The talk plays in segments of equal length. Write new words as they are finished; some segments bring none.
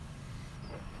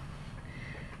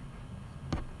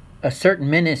A certain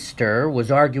minister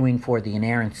was arguing for the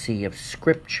inerrancy of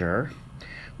Scripture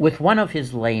with one of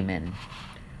his laymen.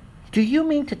 "Do you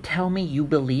mean to tell me you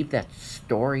believe that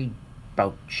story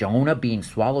about Jonah being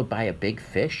swallowed by a big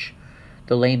fish?"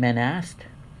 the layman asked.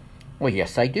 "Well,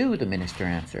 yes, I do," the minister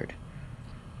answered.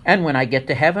 "And when I get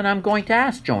to heaven, I'm going to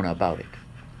ask Jonah about it."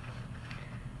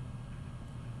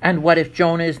 "And what if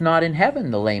Jonah is not in heaven?"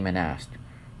 the layman asked.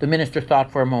 The minister thought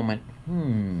for a moment.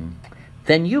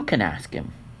 Then you can ask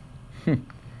him."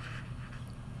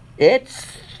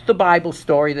 It's the Bible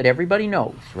story that everybody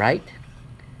knows, right?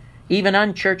 Even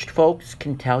unchurched folks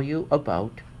can tell you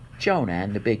about Jonah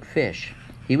and the big fish.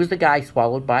 He was the guy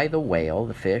swallowed by the whale,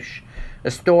 the fish, a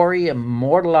story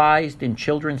immortalized in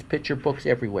children's picture books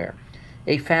everywhere.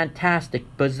 A fantastic,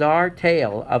 bizarre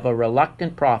tale of a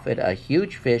reluctant prophet, a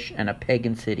huge fish, and a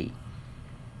pagan city.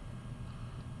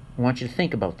 I want you to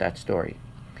think about that story.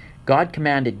 God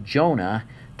commanded Jonah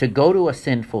to go to a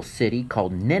sinful city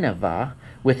called Nineveh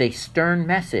with a stern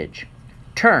message: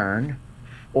 turn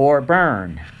or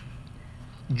burn.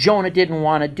 Jonah didn't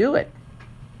want to do it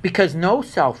because no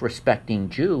self-respecting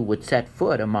Jew would set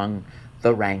foot among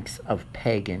the ranks of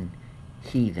pagan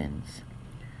heathens.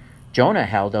 Jonah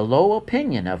held a low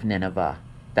opinion of Nineveh,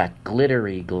 that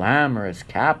glittery, glamorous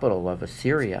capital of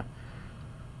Assyria.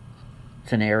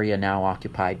 It's an area now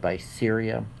occupied by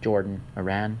Syria, Jordan,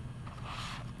 Iran.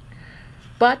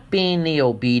 But being the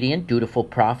obedient, dutiful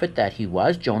prophet that he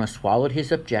was, Jonah swallowed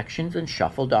his objections and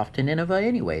shuffled off to Nineveh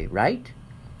anyway, right?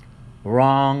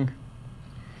 Wrong.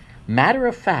 Matter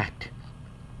of fact,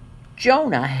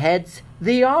 Jonah heads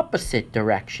the opposite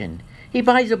direction. He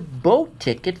buys a boat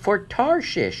ticket for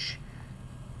Tarshish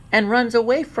and runs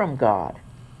away from God.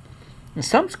 And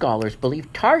some scholars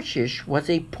believe Tarshish was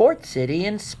a port city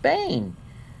in Spain,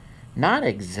 not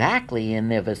exactly in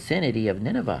the vicinity of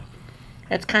Nineveh.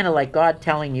 That's kind of like God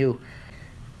telling you,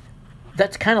 to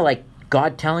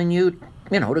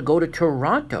go to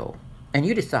Toronto, and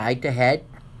you decide to head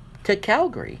to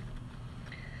Calgary.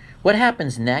 What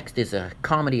happens next is a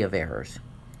comedy of errors.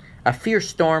 A fierce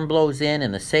storm blows in,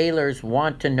 and the sailors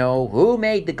want to know who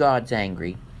made the gods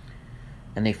angry.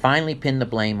 And they finally pin the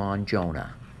blame on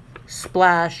Jonah.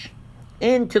 Splash!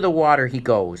 Into the water he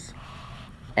goes.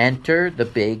 Enter the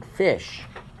big fish.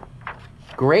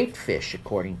 Great fish,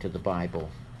 according to the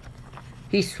Bible.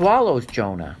 He swallows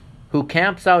Jonah, who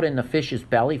camps out in the fish's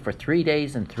belly for 3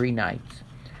 days and 3 nights.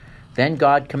 Then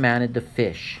God commanded the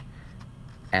fish,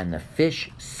 and the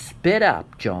fish spit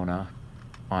up Jonah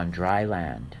on dry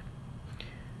land.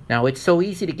 Now, it's so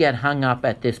easy to get hung up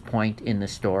at this point in the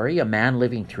story, a man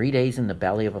living 3 days in the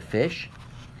belly of a fish.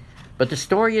 But the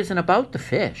story isn't about the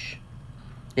fish.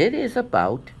 It is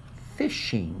about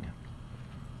fishing.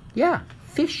 Yeah,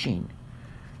 fishing.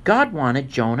 God wanted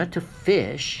Jonah to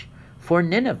fish for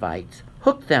Ninevites,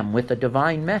 hook them with a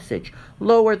divine message,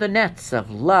 lower the nets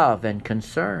of love and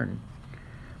concern.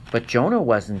 But Jonah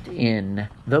wasn't in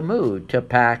the mood to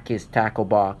pack his tackle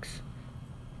box.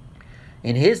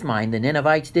 In his mind, the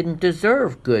Ninevites didn't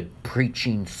deserve good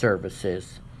preaching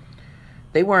services.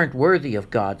 They weren't worthy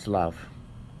of God's love.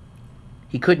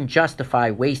 He couldn't justify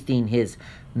wasting his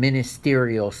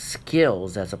ministerial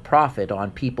skills as a prophet on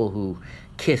people who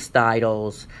kissed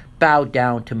idols, bowed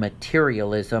down to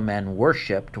materialism, and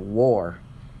worshipped war.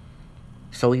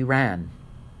 So he ran.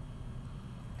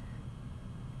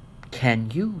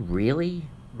 Can you really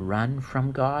run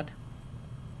from God?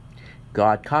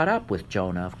 God caught up with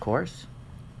Jonah, of course.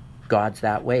 God's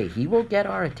that way. He will get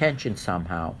our attention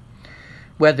somehow,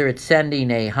 whether it's sending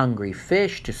a hungry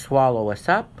fish to swallow us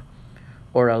up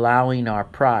or allowing our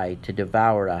pride to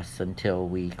devour us until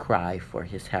we cry for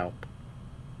his help.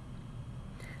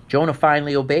 Jonah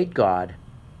finally obeyed God,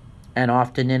 and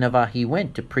off to Nineveh he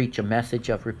went to preach a message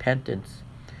of repentance.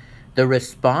 The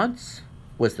response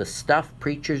was the stuff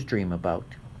preachers dream about.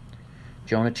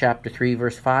 Jonah chapter 3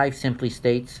 verse 5 simply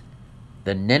states,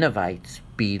 "The Ninevites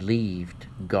believed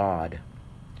God."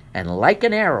 And like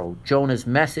an arrow, Jonah's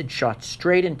message shot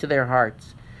straight into their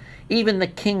hearts. Even the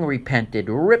king repented,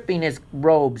 ripping his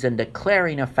robes and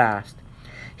declaring a fast.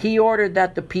 He ordered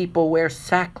that the people wear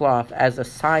sackcloth as a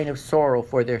sign of sorrow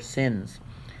for their sins.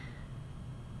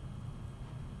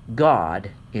 God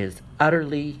is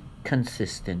utterly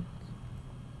consistent.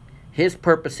 His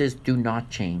purposes do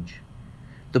not change.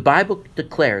 The Bible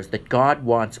declares that God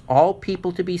wants all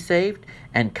people to be saved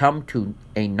and come to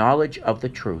a knowledge of the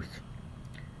truth.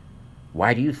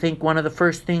 Why do you think one of the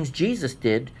first things Jesus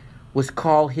did was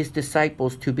call his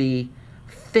disciples to be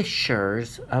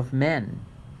fishers of men?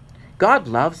 God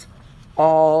loves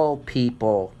all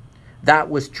people. That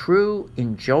was true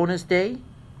in Jonah's day.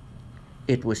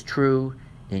 It was true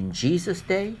in Jesus'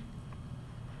 day.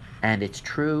 and it's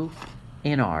true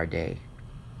in our day.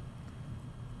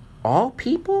 All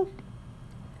people?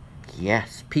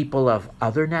 Yes, people of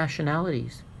other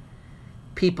nationalities,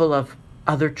 people of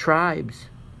other tribes,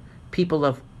 people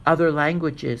of other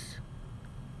languages,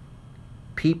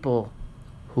 people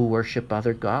who worship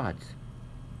other gods.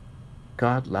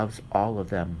 God loves all of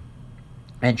them.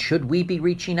 And should we be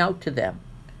reaching out to them?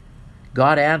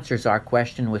 God answers our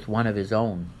question with one of his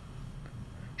own.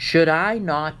 Should I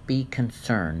not be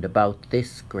concerned about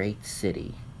this great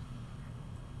city?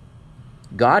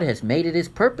 God has made it his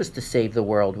purpose to save the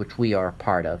world which we are a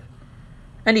part of.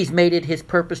 And he's made it his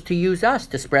purpose to use us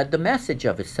to spread the message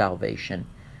of his salvation.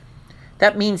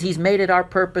 That means he's made it our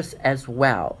purpose as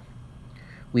well.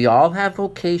 We all have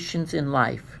vocations in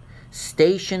life,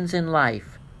 stations in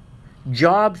life,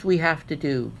 jobs we have to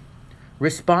do,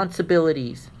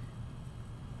 responsibilities.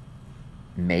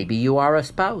 Maybe you are a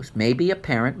spouse, maybe a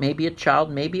parent, maybe a child,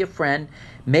 maybe a friend,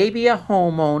 maybe a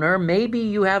homeowner, maybe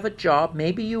you have a job,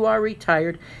 maybe you are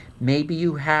retired, maybe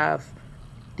you have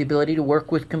the ability to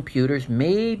work with computers,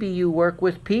 maybe you work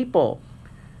with people.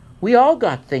 We all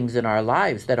got things in our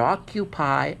lives that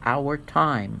occupy our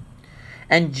time.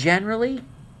 And generally,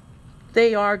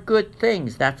 they are good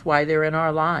things. That's why they're in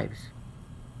our lives.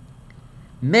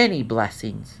 Many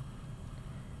blessings.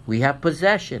 We have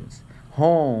possessions,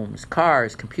 homes,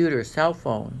 cars, computers, cell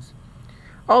phones,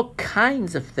 all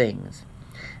kinds of things.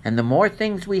 And the more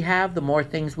things we have, the more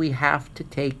things we have to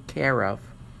take care of.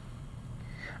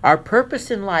 Our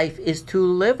purpose in life is to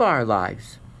live our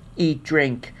lives, eat,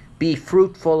 drink, be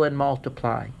fruitful and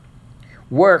multiply,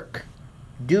 work,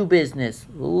 do business,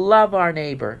 love our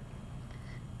neighbor,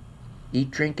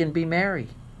 eat, drink, and be merry.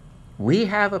 We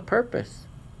have a purpose.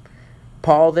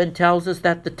 Paul then tells us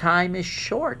that the time is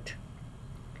short.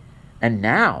 And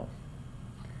now,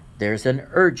 there's an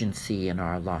urgency in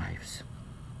our lives.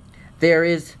 There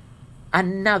is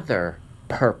another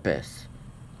purpose.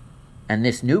 And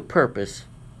this new purpose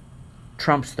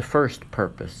trumps the first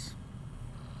purpose.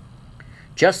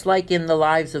 Just like in the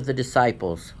lives of the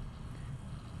disciples,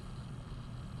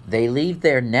 they leave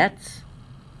their nets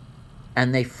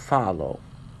and they follow.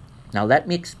 Now let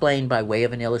me explain by way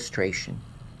of an illustration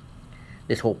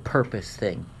this whole purpose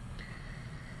thing.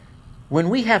 When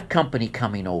we have company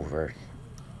coming over,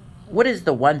 what is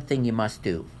the one thing you must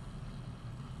do?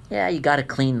 Yeah, you got to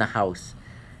clean the house.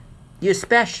 You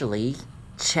especially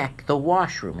check the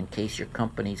washroom in case your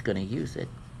company's going to use it.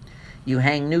 You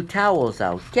hang new towels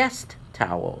out, guest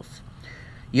towels.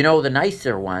 You know, the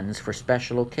nicer ones for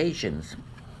special occasions.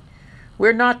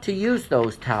 We're not to use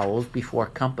those towels before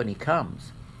company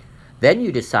comes. Then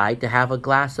you decide to have a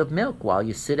glass of milk while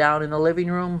you sit down in the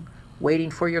living room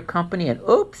waiting for your company, and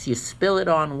oops, you spill it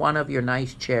on one of your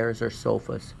nice chairs or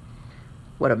sofas.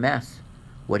 What a mess.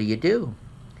 What do?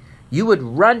 You would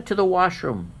run to the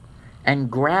washroom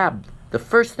and grab the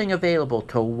first thing available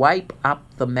to wipe up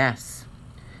the mess,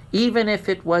 even if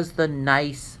it was the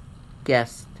nice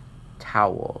guest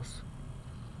towels.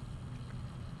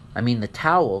 I mean, the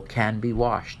towel can be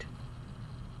washed,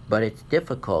 but it's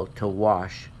difficult to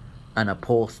wash an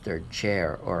upholstered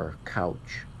chair or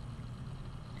couch.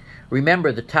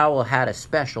 Remember, the towel had a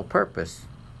special purpose.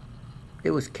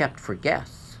 It was kept for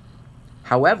guests.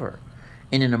 However,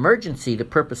 in an emergency, the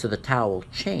purpose of the towel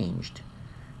changed.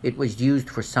 It was used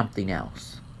for something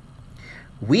else.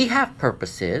 We have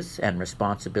purposes and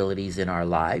responsibilities in our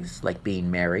lives, like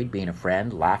being married, being a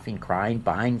friend, laughing, crying,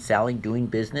 buying, selling, doing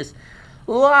business.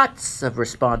 Lots of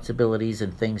responsibilities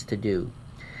and things to do.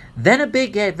 Then a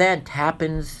big event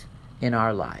happens in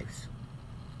our lives.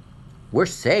 We're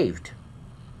saved.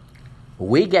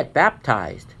 We get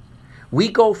baptized. We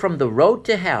go from the road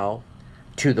to hell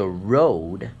to the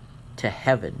road to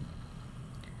heaven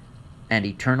and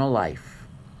eternal life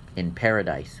in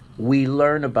paradise. We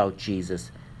learn about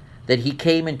Jesus, that he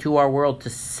came into our world to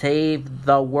save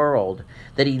the world,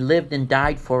 that he lived and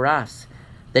died for us,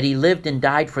 that he lived and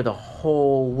died for the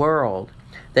whole world,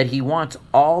 that he wants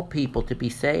all people to be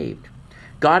saved.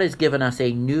 God has given us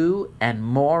a new and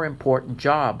more important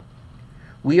job.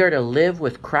 We are to live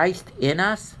with Christ in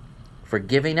us,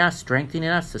 forgiving us, strengthening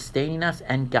us, sustaining us,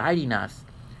 and guiding us.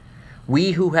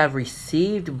 We who have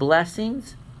received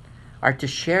blessings are to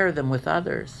share them with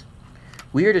others.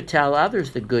 We are to tell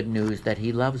others the good news that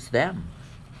he loves them.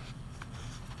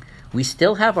 We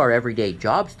still have our everyday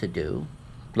jobs to do,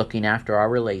 looking after our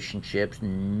relationships,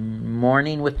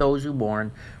 mourning with those who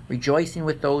mourn, rejoicing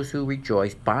with those who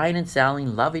rejoice, buying and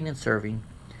selling, loving and serving.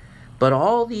 But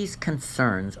all these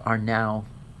concerns are now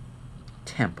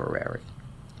temporary.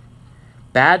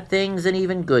 Bad things and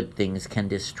even good things can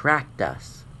distract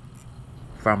us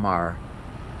from our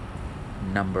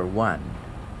number one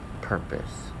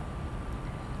purpose.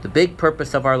 The big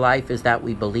purpose of our life is that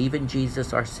we believe in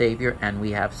Jesus, our Savior, and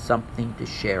we have something to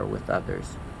share with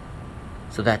others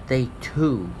so that they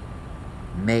too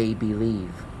may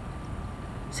believe.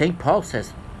 St. Paul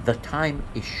says the time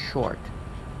is short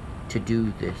to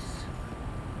do this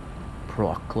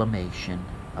proclamation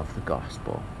of the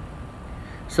gospel.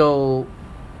 So,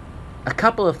 a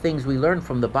couple of things we learned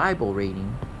from the Bible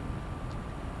reading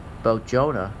about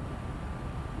Jonah.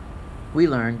 We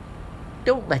learned,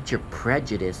 don't let your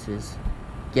prejudices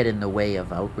get in the way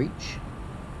of outreach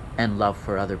and love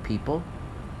for other people.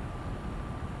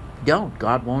 Don't.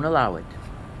 God won't allow it.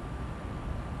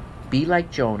 Be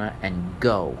like Jonah and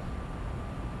go.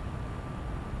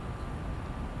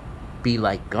 Be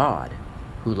like God,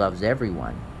 who loves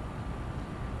everyone.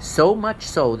 So much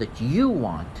so that you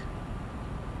want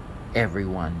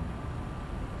everyone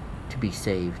to be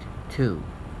saved too.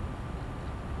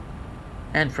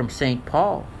 And from St.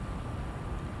 Paul,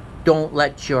 don't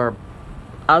let your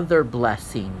other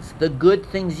blessings, the good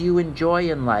things you enjoy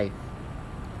in life,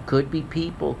 could be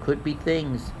people, could be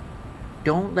things,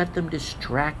 don't let them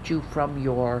distract you from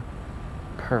your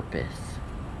purpose.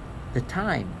 The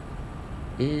time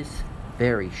is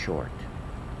very short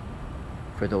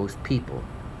for those people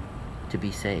to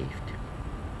be saved.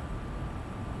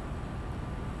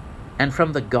 And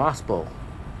from the gospel,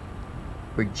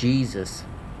 where Jesus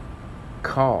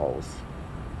calls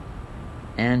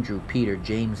Andrew, Peter,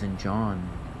 James, and John,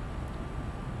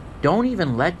 don't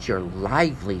even let your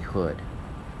livelihood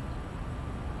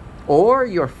or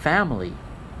your family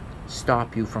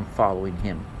stop you from following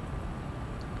him.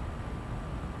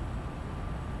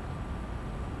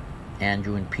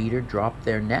 Andrew and Peter dropped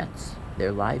their nets,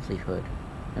 their livelihood,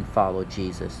 and followed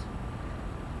Jesus.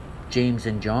 James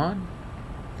and John,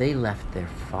 they left their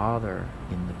father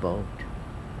in the boat.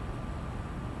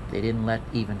 They didn't let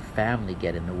even family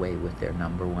get in the way with their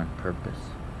number one purpose.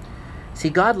 See,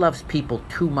 God loves people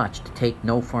too much to take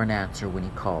no for an answer when he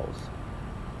calls.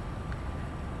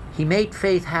 He made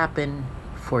faith happen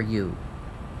for you.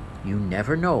 You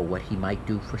never know what he might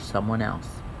do for someone else.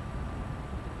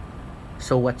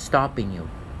 So what's stopping you?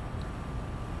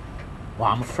 Well,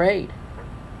 I'm afraid.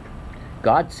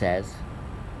 God says,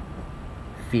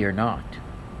 fear not.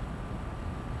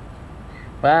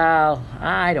 Well,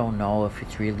 I don't know if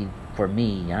it's really for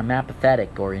me. I'm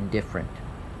apathetic or indifferent.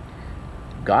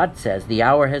 God says the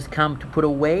hour has come to put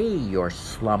away your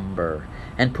slumber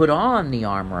and put on the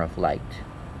armor of light.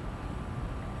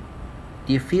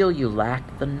 Do you feel you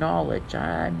lack the knowledge?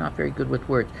 I'm not very good with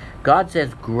words. God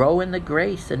says grow in the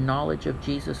grace and knowledge of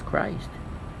Jesus Christ.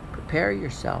 Prepare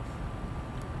yourself.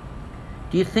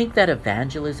 Do you think that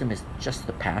evangelism is just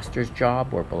the pastor's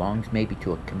job or belongs maybe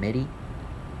to a committee?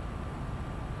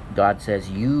 God says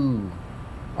you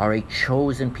are a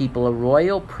chosen people, a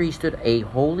royal priesthood, a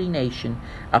holy nation,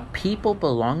 a people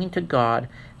belonging to God,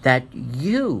 that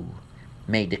you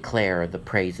may declare the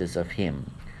praises of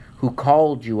him who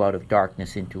called you out of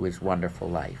darkness into his wonderful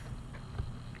life.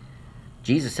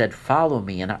 Jesus said, follow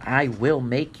me and I will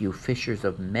make you fishers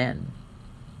of men.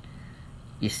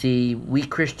 You see, we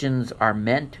Christians are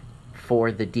meant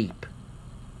for the deep,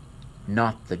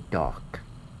 not the dark.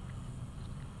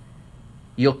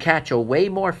 You'll catch a way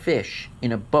more fish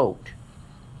in a boat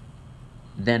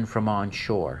than from on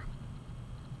shore.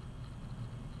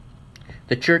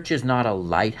 The church is not a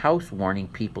lighthouse warning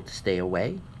people to stay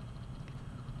away.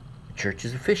 The church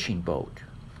is a fishing boat,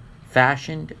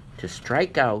 fashioned to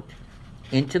strike out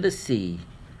into the sea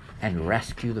and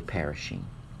rescue the perishing.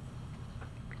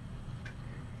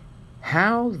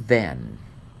 How then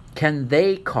can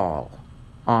they call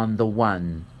on the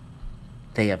one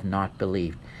they have not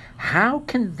believed? How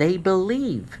can they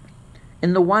believe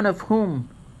in the one of whom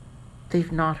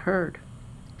they've not heard?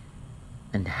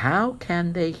 And how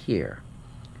can they hear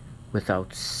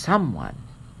without someone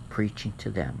preaching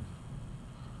to them?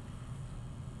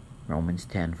 Romans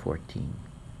 10:14.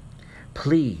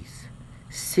 Please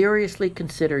seriously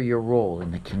consider your role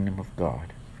in the kingdom of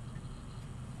God.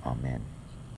 Amen.